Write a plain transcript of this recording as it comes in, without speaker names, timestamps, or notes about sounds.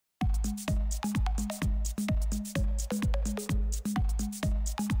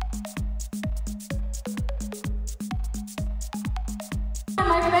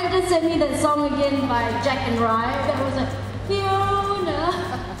sent me that song again by Jack and Rye. That was like, Fiona,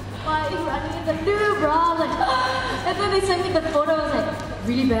 why are you running in the blue bra? Like, and then they sent me the photo. I was like,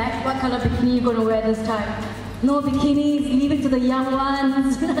 really bad? What color bikini you gonna wear this time? No bikinis, leave it to the young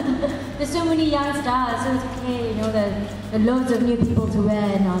ones. There's so many young stars, so it's okay, you know, there are loads of new people to wear,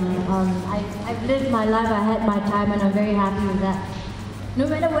 and I've lived my life, I had my time, and I'm very happy with that. No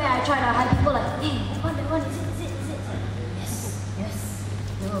matter where I try to hide, people like, hey, that one, is it? Yes.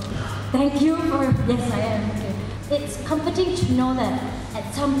 No. Thank you for, yes I am. Okay. It's comforting to know that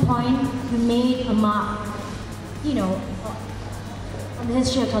at some point you made a mark, you know, on the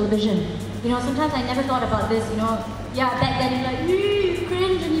history of television. You know, sometimes I never thought about this, you know. Yeah, back then you're like, you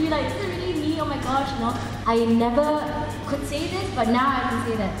cringe, and you'd be like, is it really me? Oh my gosh, you know. I never could say this, but now I can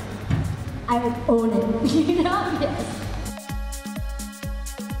say that I own it, you know? Yes.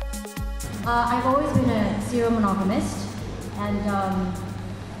 I've always been a serial monogamist, and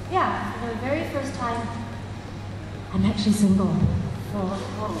yeah, for the very first time, I'm actually single for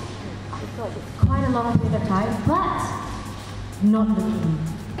quite a long period of time, but not looking.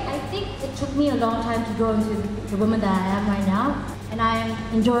 I think it took me a long time to grow into the woman that I am right now, and I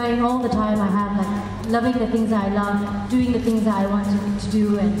am enjoying all the time I have, like loving the things that I love, doing the things that I want to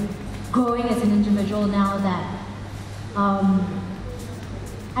do, and growing as an individual now that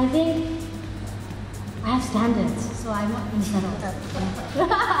I think I have standards, so I'm not being settled.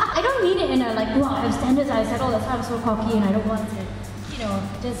 I don't mean it in a like, wow, I have standards, I settle, that's why I'm so cocky and I don't want to, you know,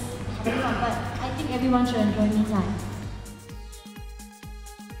 just have fun, but I think everyone should enjoy me time.